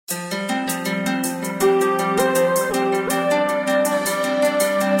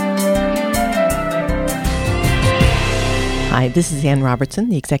Hi, this is Ann Robertson,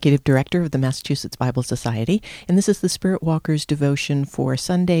 the Executive Director of the Massachusetts Bible Society, and this is the Spirit Walker's devotion for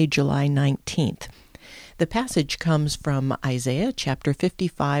Sunday, July 19th. The passage comes from Isaiah chapter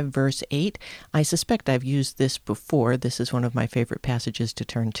 55, verse 8. I suspect I've used this before. This is one of my favorite passages to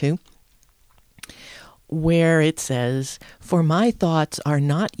turn to, where it says, "For my thoughts are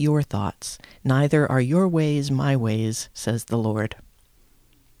not your thoughts, neither are your ways my ways, says the Lord."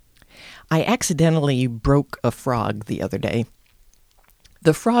 I accidentally broke a frog the other day.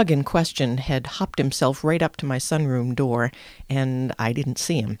 The frog in question had hopped himself right up to my sunroom door, and I didn't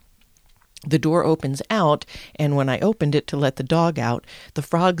see him. The door opens out, and when I opened it to let the dog out, the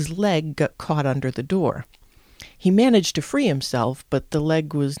frog's leg got caught under the door. He managed to free himself, but the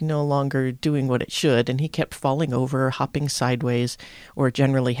leg was no longer doing what it should, and he kept falling over, hopping sideways, or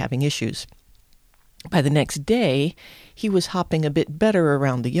generally having issues. By the next day, he was hopping a bit better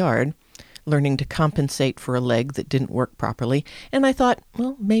around the yard, learning to compensate for a leg that didn't work properly, and I thought,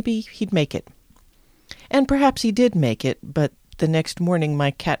 well, maybe he'd make it. And perhaps he did make it, but the next morning my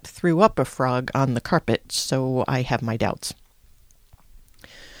cat threw up a frog on the carpet, so I have my doubts.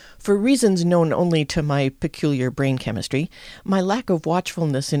 For reasons known only to my peculiar brain chemistry, my lack of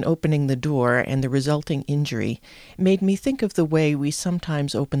watchfulness in opening the door and the resulting injury made me think of the way we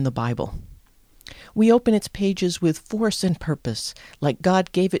sometimes open the Bible. We open its pages with force and purpose, like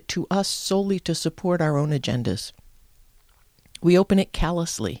God gave it to us solely to support our own agendas. We open it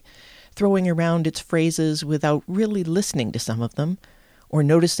callously, throwing around its phrases without really listening to some of them, or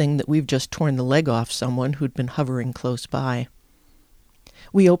noticing that we've just torn the leg off someone who'd been hovering close by.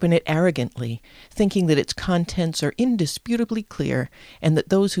 We open it arrogantly, thinking that its contents are indisputably clear, and that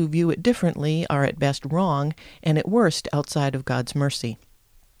those who view it differently are at best wrong, and at worst outside of God's mercy.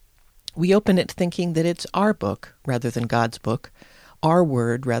 We open it thinking that it's our book rather than God's book, our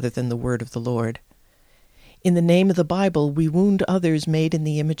word rather than the word of the Lord. In the name of the Bible, we wound others made in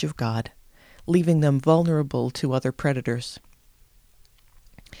the image of God, leaving them vulnerable to other predators.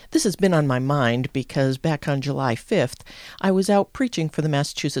 This has been on my mind because back on July 5th, I was out preaching for the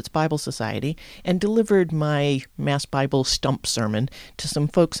Massachusetts Bible Society and delivered my Mass Bible stump sermon to some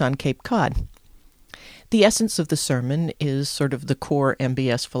folks on Cape Cod. The essence of the sermon is sort of the core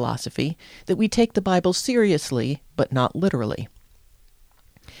MBS philosophy, that we take the Bible seriously, but not literally.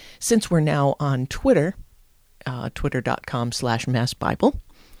 Since we're now on Twitter, twitter.com/massbible,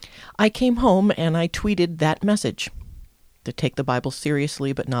 I came home and I tweeted that message, to take the Bible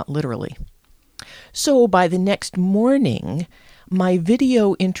seriously, but not literally. So by the next morning, my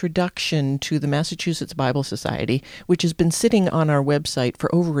video introduction to the Massachusetts Bible Society, which has been sitting on our website for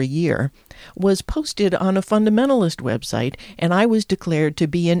over a year, was posted on a fundamentalist website, and I was declared to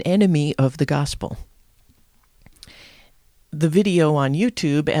be an enemy of the gospel. The video on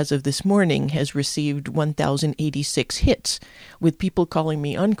YouTube, as of this morning, has received 1,086 hits, with people calling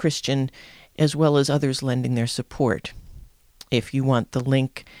me unchristian, as well as others lending their support. If you want the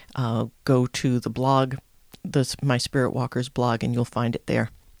link, go to the blog, My Spirit Walker's blog, and you'll find it there.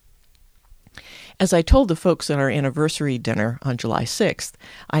 As I told the folks at our anniversary dinner on July 6th,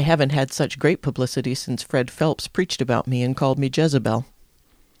 I haven't had such great publicity since Fred Phelps preached about me and called me Jezebel.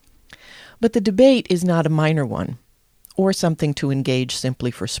 But the debate is not a minor one, or something to engage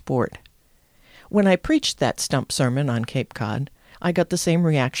simply for sport. When I preached that stump sermon on Cape Cod, I got the same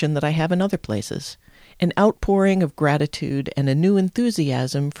reaction that I have in other places, an outpouring of gratitude and a new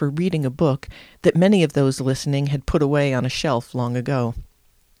enthusiasm for reading a book that many of those listening had put away on a shelf long ago.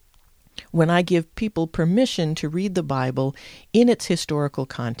 When I give people permission to read the Bible in its historical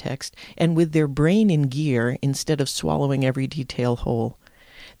context and with their brain in gear instead of swallowing every detail whole,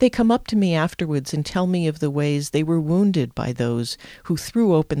 they come up to me afterwards and tell me of the ways they were wounded by those who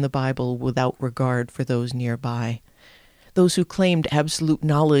threw open the Bible without regard for those nearby. Those who claimed absolute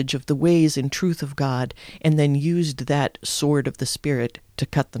knowledge of the ways and truth of God and then used that sword of the Spirit to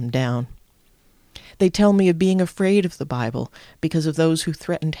cut them down. They tell me of being afraid of the Bible because of those who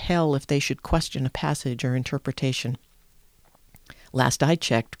threatened hell if they should question a passage or interpretation. Last I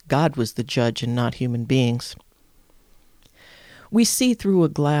checked, God was the judge and not human beings. We see through a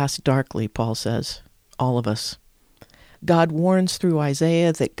glass darkly, Paul says, all of us. God warns through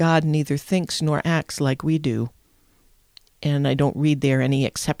Isaiah that God neither thinks nor acts like we do. And I don't read there any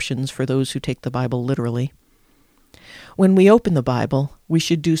exceptions for those who take the Bible literally. When we open the Bible, we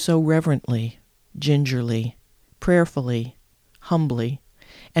should do so reverently, gingerly, prayerfully, humbly,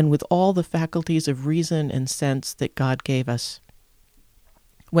 and with all the faculties of reason and sense that God gave us.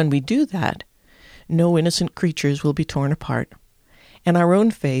 When we do that, no innocent creatures will be torn apart, and our own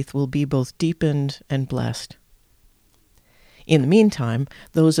faith will be both deepened and blessed. In the meantime,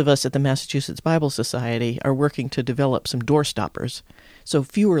 those of us at the Massachusetts Bible Society are working to develop some doorstoppers, so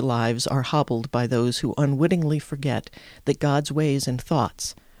fewer lives are hobbled by those who unwittingly forget that God's ways and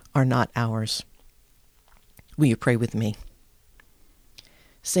thoughts are not ours. Will you pray with me?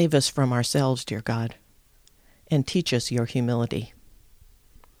 Save us from ourselves, dear God, and teach us your humility.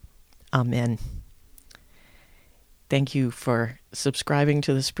 Amen. Thank you for subscribing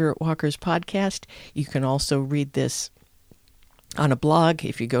to the Spirit Walkers podcast. You can also read this on a blog.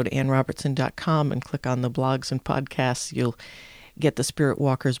 If you go to annrobertson.com and click on the blogs and podcasts, you'll get the Spirit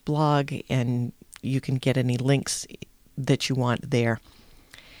Walkers blog, and you can get any links that you want there.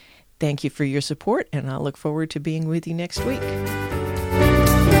 Thank you for your support, and I'll look forward to being with you next week.